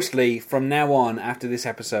mostly from now on after this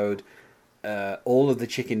episode, all of the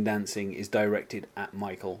chicken dancing is directed at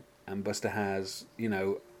Michael. And Buster has,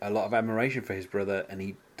 a lot of admiration for his brother, and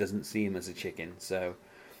he doesn't see him as a chicken. So,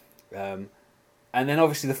 and then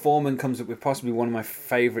obviously the foreman comes up with possibly one of my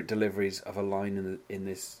favourite deliveries of a line in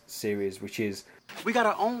this series, which is, we got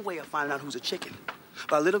our own way of finding out who's a chicken.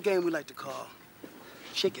 By a little game we like to call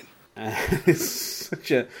chicken. It's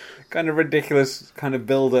such a kind of ridiculous kind of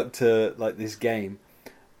build up to like this game,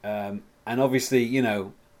 and obviously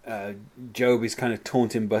Job is kind of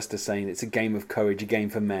taunting Buster, saying it's a game of courage, a game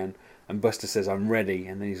for men, and Buster says I'm ready,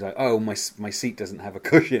 and then he's like, oh, my seat doesn't have a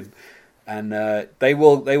cushion, and they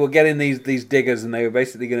will get in these diggers, and they were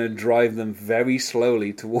basically going to drive them very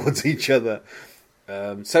slowly towards each other,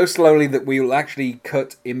 so slowly that we will actually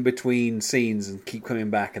cut in between scenes and keep coming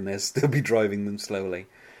back, and they'll still be driving them slowly,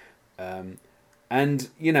 and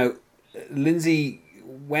Lindsay,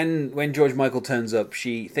 when George Michael turns up,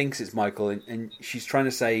 she thinks it's Michael, and she's trying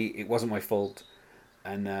to say it wasn't my fault,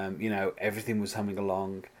 and everything was humming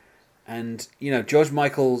along, and George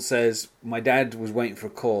Michael says my dad was waiting for a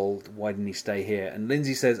call. Why didn't he stay here? And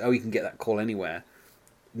Lindsay says, oh, he can get that call anywhere,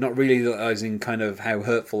 not really realizing kind of how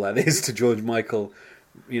hurtful that is to George Michael.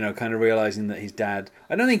 Kind of realizing that his dad.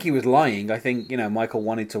 I don't think he was lying. I think Michael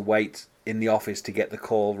wanted to wait in the office to get the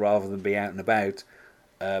call rather than be out and about.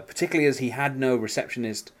 Particularly as he had no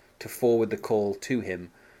receptionist to forward the call to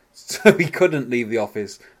him. So he couldn't leave the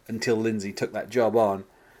office until Lindsay took that job on.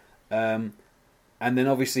 And then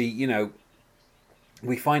obviously,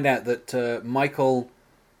 we find out that Michael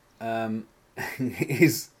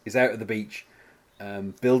is out at the beach.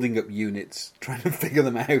 building up units, trying to figure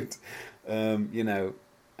them out, and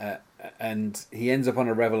he ends up on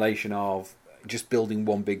a revelation of just building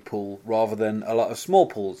one big pool rather than a lot of small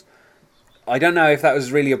pools. I don't know if that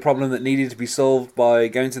was really a problem that needed to be solved by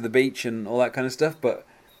going to the beach and all that kind of stuff, but,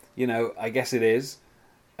 I guess it is.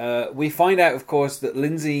 We find out, of course, that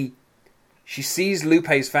Lindsay, she sees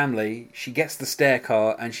Lupe's family, she gets the stair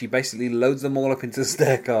car, and she basically loads them all up into the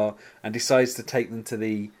stair car and decides to take them to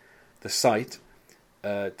the site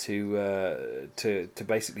to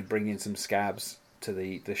basically bring in some scabs to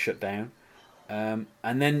the shutdown. And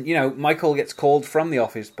then, Michael gets called from the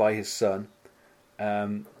office by his son.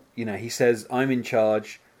 He says, I'm in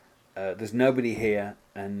charge, there's nobody here,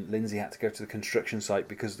 and Lindsay had to go to the construction site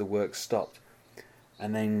because the work stopped.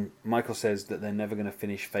 And then Michael says that they're never going to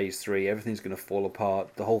finish Phase 3, everything's going to fall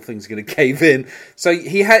apart, the whole thing's going to cave in. So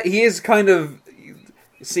he is kind of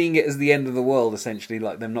seeing it as the end of the world, essentially,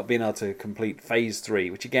 like them not being able to complete Phase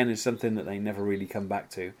 3, which again is something that they never really come back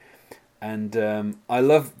to. And I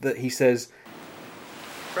love that he says,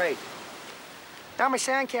 Great. Now my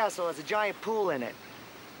sandcastle has a giant pool in it.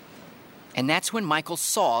 And that's when Michael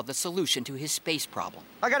saw the solution to his space problem.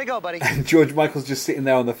 I gotta go, buddy. And George Michael's just sitting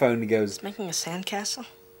there on the phone and he goes... Making a sandcastle?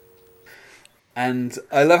 And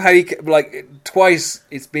I love how twice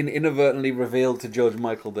it's been inadvertently revealed to George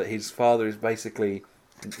Michael that his father is basically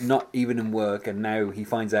not even in work, and now he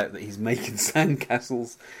finds out that he's making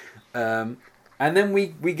sandcastles. And then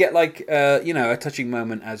we get a touching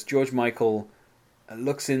moment as George Michael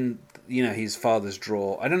looks in his father's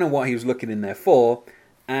drawer. I don't know what he was looking in there for,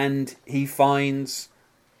 and he finds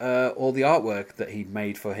all the artwork that he'd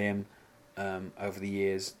made for him over the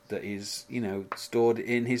years that is stored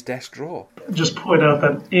in his desk drawer. Just point out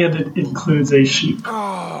that it includes a sheep.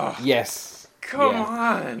 Oh, yes. Come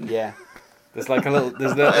on. Yeah. There's a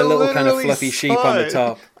little kind of fluffy sheep on the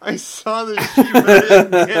top. I saw the sheep, but I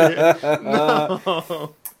didn't get it.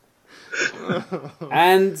 No.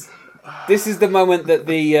 And this is the moment that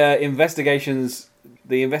the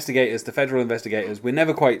federal investigators, we're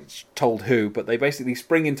never quite told who, but they basically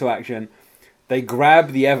spring into action. They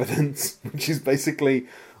grab the evidence, which is basically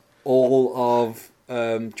all of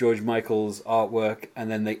George Michael's artwork,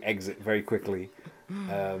 and then they exit very quickly.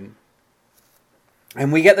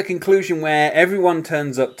 And we get the conclusion where everyone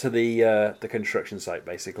turns up to the construction site,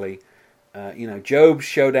 basically. Job's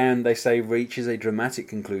showdown, they say, reaches a dramatic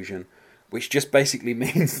conclusion, which just basically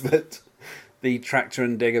means that the tractor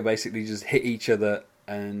and digger basically just hit each other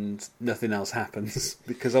and nothing else happens.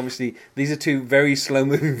 Because obviously these are two very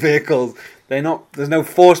slow-moving vehicles. There's no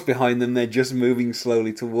force behind them, they're just moving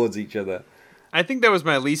slowly towards each other. I think that was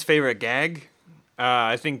my least favorite gag.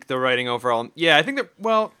 I think the writing overall... Yeah, I think that...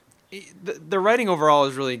 Well... The writing overall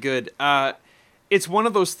is really good. It's one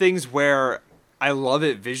of those things where I love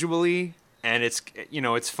it visually, and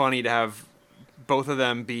it's funny to have both of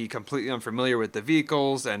them be completely unfamiliar with the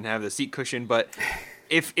vehicles and have the seat cushion. But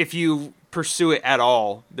if you pursue it at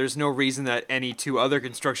all, there's no reason that any two other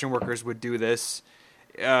construction workers would do this.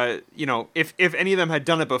 If any of them had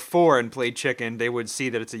done it before and played chicken, they would see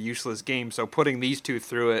that it's a useless game. So putting these two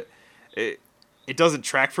through it doesn't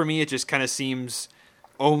track for me. It just kind of seems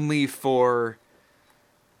only for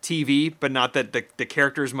TV, but not that the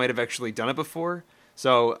characters might have actually done it before.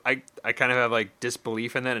 So I kind of have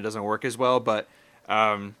disbelief in that. It doesn't work as well, but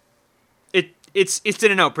it's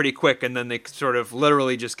in and out pretty quick, and then they sort of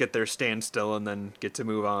literally just get their standstill and then get to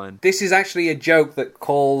move on. This is actually a joke that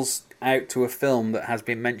calls out to a film that has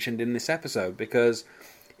been mentioned in this episode, because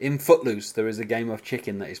in Footloose there is a game of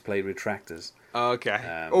chicken that is played with tractors.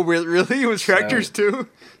 Okay. Really? With tractors too?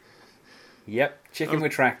 Yep, chicken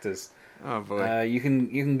with tractors. Oh boy! You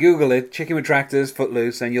can Google it, chicken with tractors,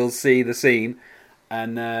 Footloose, and you'll see the scene.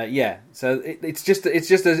 And so it's just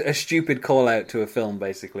a stupid call out to a film,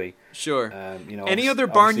 basically. Sure. Any other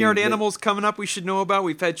barnyard animals coming up we should know about?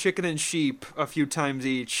 We've had chicken and sheep a few times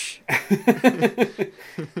each.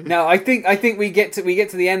 Now I think we get to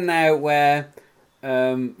the end now where.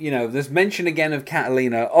 There's mention again of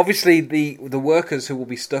Catalina. Obviously, the workers who will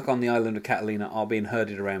be stuck on the island of Catalina are being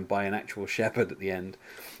herded around by an actual shepherd at the end.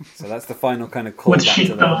 So that's the final kind of call with back to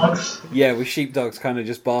them. sheepdogs. Yeah, with sheepdogs kind of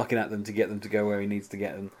just barking at them to get them to go where he needs to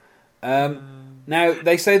get them. Now,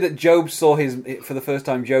 they say that for the first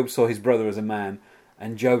time, Job saw his brother as a man,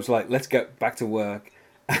 and Job's like, let's get back to work.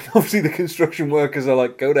 And obviously the construction workers are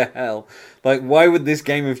like, go to hell. Like, why would this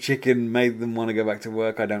game of chicken make them want to go back to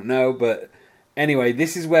work? I don't know, but... Anyway,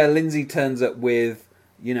 this is where Lindsay turns up with,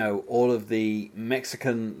 all of the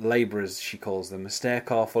Mexican laborers, she calls them, a stair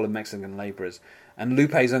car full of Mexican laborers. And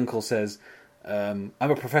Lupe's uncle says, I'm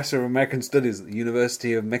a professor of American Studies at the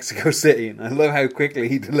University of Mexico City, and I love how quickly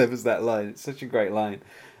he delivers that line. It's such a great line.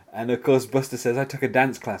 And of course, Buster says, I took a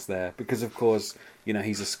dance class there, because of course,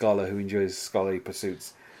 he's a scholar who enjoys scholarly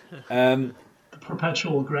pursuits. The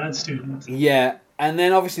perpetual grad student. Yeah, and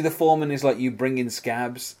then obviously the foreman is like, you bring in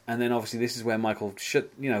scabs, and then obviously this is where Michael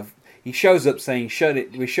he shows up saying,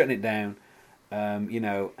 we're shutting it down,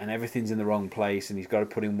 and everything's in the wrong place, and he's got to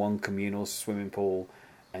put in one communal swimming pool,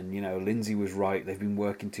 and Lindsay was right, they've been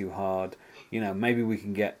working too hard, maybe we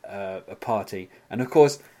can get a party. And of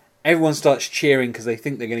course, everyone starts cheering because they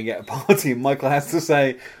think they're going to get a party, and Michael has to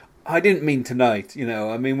say, I didn't mean tonight,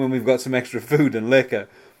 I mean when we've got some extra food and liquor.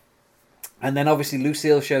 And then obviously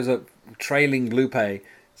Lucille shows up trailing Lupe,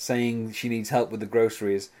 saying she needs help with the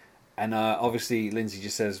groceries. And obviously Lindsay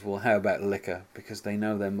just says, well, how about liquor? Because they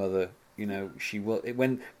know their mother, she will...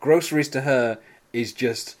 When groceries to her is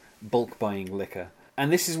just bulk buying liquor.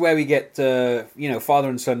 And this is where we get, father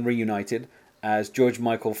and son reunited, as George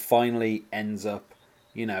Michael finally ends up,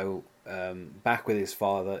 back with his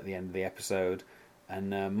father at the end of the episode.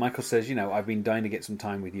 And Michael says, I've been dying to get some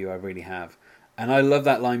time with you, I really have. And I love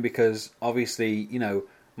that line because, obviously,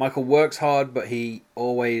 Michael works hard, but he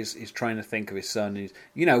always is trying to think of his son. He's,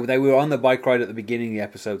 they were on the bike ride at the beginning of the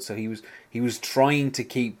episode, so he was trying to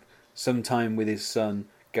keep some time with his son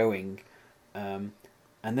going. And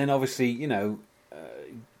then, obviously,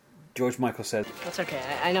 George Michael said, That's okay.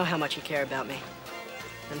 I know how much you care about me.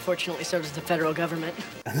 Unfortunately, so does the federal government.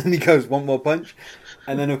 And then he goes, one more punch.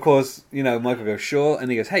 And then, of course, Michael goes, sure. And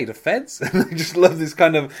he goes, hey, the feds? And I just love this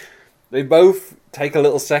kind of... They both take a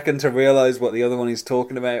little second to realise what the other one is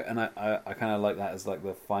talking about. And I kind of like that as like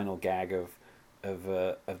the final gag of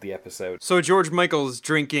the episode. So George Michael's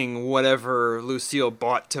drinking whatever Lucille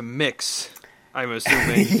bought to mix, I'm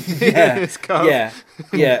assuming. His cup.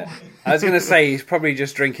 Yeah. I was going to say he's probably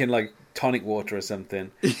just drinking like tonic water or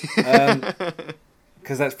something.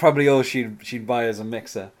 Because that's probably all she'd buy as a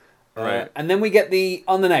mixer. Right. And then we get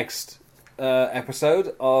on the next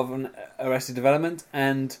episode of Arrested Development,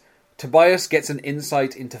 and Tobias gets an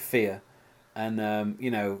insight into fear. And,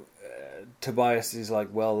 Tobias is like,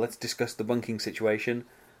 well, let's discuss the bunking situation.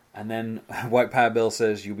 And then White Power Bill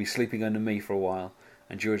says, you'll be sleeping under me for a while.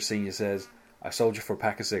 And George Sr. says, I sold you for a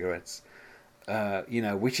pack of cigarettes.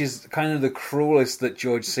 Which is kind of the cruelest that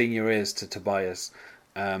George Sr. is to Tobias.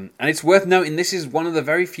 And it's worth noting, this is one of the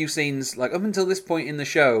very few scenes, like up until this point in the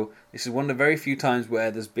show, this is one of the very few times where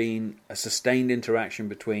there's been a sustained interaction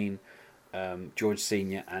between George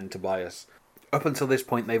Sr. and Tobias. Up until this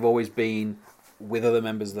point, they've always been with other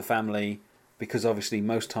members of the family, because obviously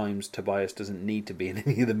most times Tobias doesn't need to be in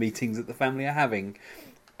any of the meetings that the family are having.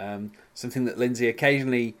 Something that Lindsay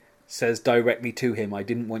occasionally says directly to him, I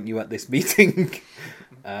didn't want you at this meeting.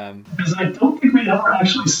 Because I don't think we ever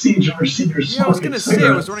actually see George Sr. Yeah, I was going to say,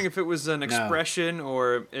 I was wondering if it was an expression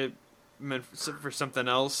or it meant for something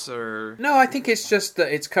else, or... No, I think it's just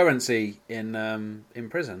that it's currency in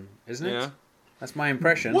prison, isn't it? Yeah. That's my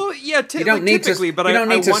impression. Well, yeah, you don't need typically, to, but you don't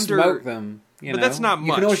need to wonder... smoke them. But that's not much.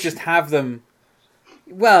 You can always just have them...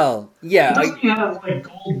 Well, yeah. Doesn't he have like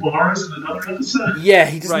gold bars in another episode? Yeah,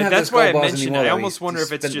 he doesn't right, have that's those gold why I bars mentioned anymore. it. I almost wonder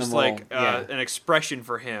if it's just like Yeah. an expression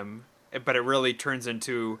for him, but it really turns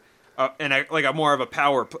into a more of a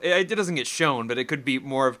power. It doesn't get shown, but it could be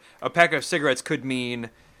more of a pack of cigarettes could mean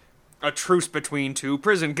a truce between two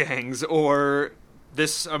prison gangs, or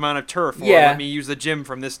this amount of turf, or let me use the gym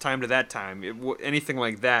from this time to that time. Anything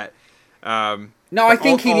like that. No, I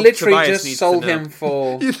think he literally just sold him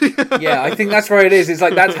for... Yeah, I think that's where it is. It's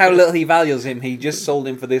like, that's how little he values him. He just sold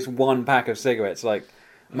him for this one pack of cigarettes. Like,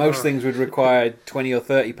 most things would require 20 or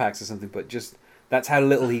 30 packs or something, but just... That's how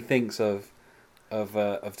little he thinks of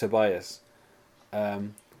Tobias.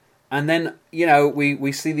 And then,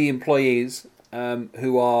 we see the employees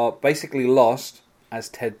who are basically lost, as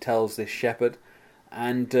Ted tells this shepherd.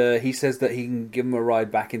 And he says that he can give them a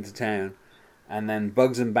ride back into town. And then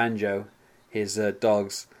Bugs and Banjo, his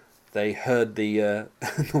dogs, they herd the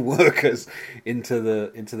the workers into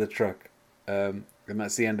the truck, and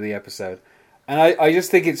that's the end of the episode. And I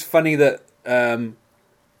just think it's funny that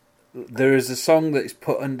there is a song that is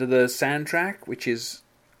put under the soundtrack, which is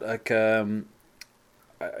like I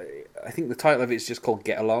think the title of it is just called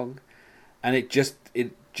 "Get Along," and it just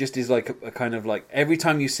is like a kind of like every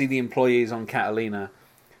time you see the employees on Catalina,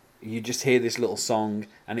 you just hear this little song,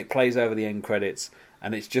 and it plays over the end credits.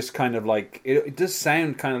 And it's just kind of like it does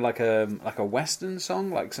sound kind of like a Western song,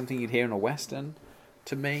 like something you'd hear in a Western,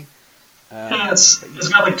 to me. Yeah, it's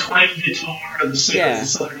got like twang guitar and the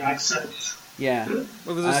southern accent. Yeah.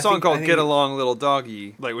 Well, there's a song called "Get Along, Little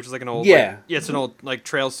Doggy," which is like an old. Yeah. It's an old like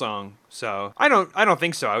trail song So I don't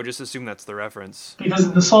think so. I would just assume that's the reference.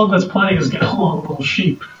 Because the song that's playing is "Get Along, Little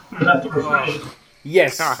Sheep." Is that the refrain?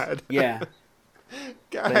 Yes. God. Yeah.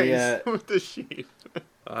 Guys, with the sheep.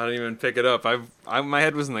 I didn't even pick it up. My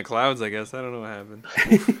head was in the clouds, I guess. I don't know what happened.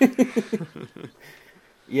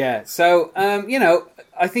 Yeah, so,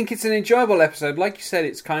 I think it's an enjoyable episode. Like you said,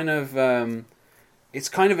 it's kind of a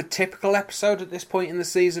typical episode at this point in the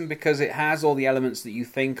season because it has all the elements that you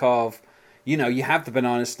think of. You have the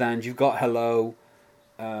banana stand, you've got Hello,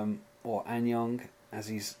 or Anyong, as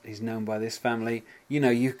he's known by this family.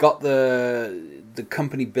 You've got the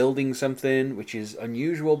company building something, which is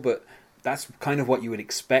unusual, but that's kind of what you would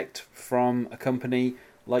expect from a company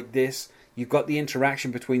like this. You've got the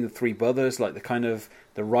interaction between the three brothers, like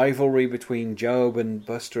the rivalry between Job and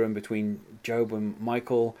Buster and between Job and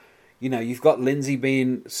Michael. You've got Lindsay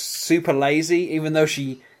being super lazy, even though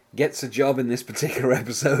she gets a job in this particular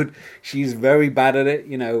episode. She's very bad at it.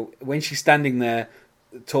 When she's standing there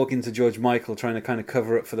talking to George Michael, trying to kind of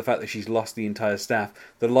cover up for the fact that she's lost the entire staff,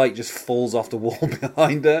 the light just falls off the wall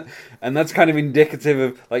behind her. And that's kind of indicative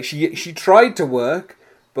of, like, she tried to work,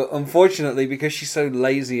 but unfortunately, because she's so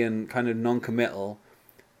lazy and kind of non-committal,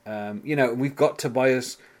 we've got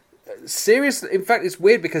Tobias seriously. In fact, it's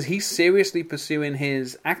weird because he's seriously pursuing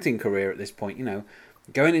his acting career at this point.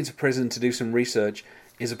 Going into prison to do some research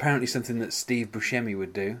is apparently something that Steve Buscemi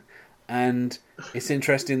would do. And it's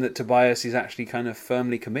interesting that Tobias is actually kind of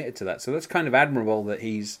firmly committed to that. So that's kind of admirable that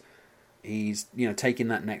he's taking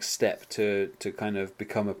that next step to kind of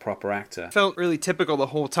become a proper actor. Felt really typical the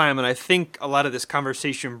whole time, and I think a lot of this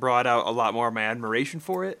conversation brought out a lot more of my admiration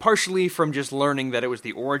for it. Partially from just learning that it was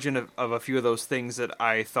the origin of a few of those things that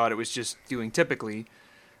I thought it was just doing typically.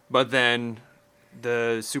 But then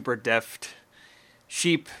the super deft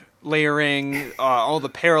sheep layering, all the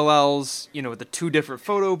parallels, with the two different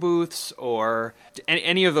photo booths, or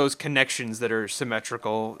any of those connections that are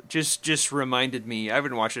symmetrical, just reminded me. I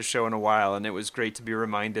haven't watched this show in a while, and it was great to be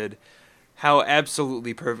reminded how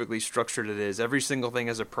absolutely perfectly structured it is. Every single thing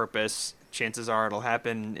has a purpose. Chances are it'll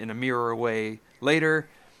happen in a mirror way later.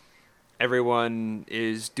 Everyone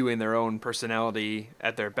is doing their own personality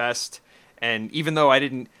at their best, and even though I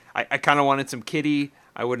kind of wanted some Kitty,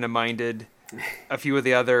 I wouldn't have minded a few of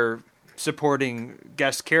the other supporting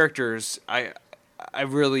guest characters. I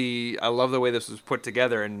love the way this was put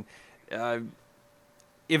together, and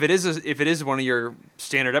if it is one of your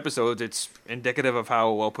standard episodes, it's indicative of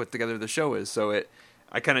how well put together the show is. So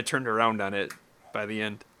I kind of turned around on it by the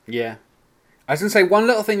end. Yeah, I was gonna say one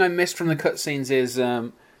little thing I missed from the cutscenes is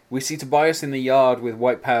we see Tobias in the yard with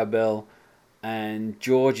White Power Bill, and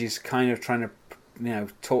George is kind of trying to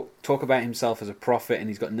talk about himself as a prophet, and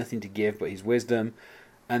he's got nothing to give but his wisdom.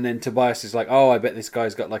 And then Tobias is like, "Oh, I bet this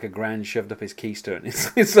guy's got like $1,000 shoved up his keister." And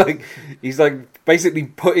it's like he's like basically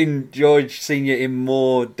putting George Senior in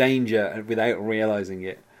more danger without realizing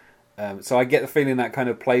it. So I get the feeling that kind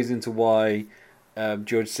of plays into why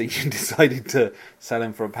George Senior decided to sell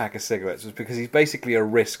him for a pack of cigarettes, was because he's basically a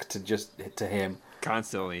risk to him.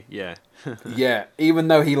 Constantly, yeah. Yeah, even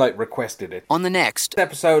though he requested it. On the next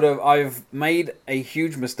episode of I've Made a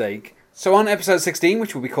Huge Mistake. So on episode 16,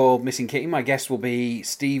 which will be called Missing Kitty, my guests will be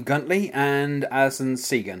Steve Guntley and Alison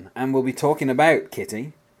Segan. And we'll be talking about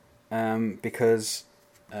Kitty, because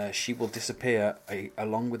she will disappear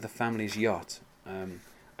along with the family's yacht.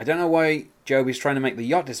 I don't know why Job is trying to make the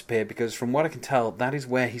yacht disappear, because from what I can tell, that is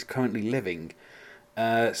where he's currently living.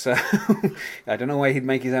 So I don't know why he'd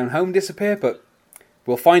make his own home disappear, but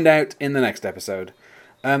we'll find out in the next episode.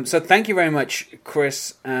 So thank you very much,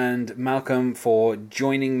 Chris and Malcolm, for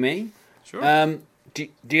joining me. Sure. Do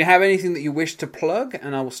you have anything that you wish to plug?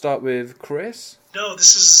 And I will start with Chris. No,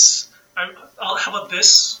 this is... how about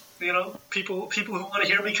this? People who want to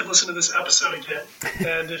hear me can listen to this episode again.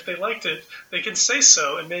 And if they liked it, they can say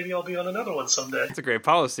so, and maybe I'll be on another one someday. That's a great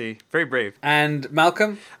policy. Very brave. And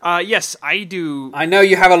Malcolm? Yes, I do. I know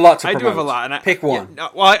you have a lot to promote. I do have a lot. And pick one. Yeah,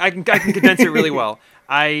 well, I can condense it really well.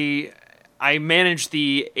 I manage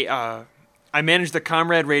the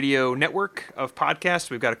Comrade Radio network of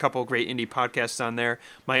podcasts. We've got a couple of great indie podcasts on there.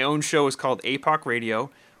 My own show is called APOC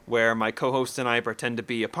Radio, where my co-host and I pretend to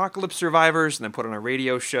be apocalypse survivors and then put on a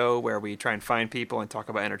radio show where we try and find people and talk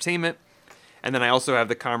about entertainment. And then I also have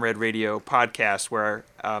the Comrade Radio podcast, where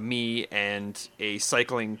me and a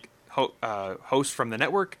cycling host from the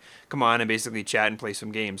network come on and basically chat and play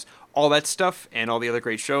some games. All that stuff and all the other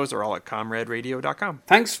great shows are all at comraderadio.com.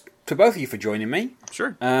 Thanks to both of you for joining me.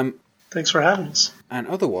 Sure. Thanks for having us. And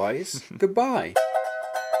otherwise, goodbye.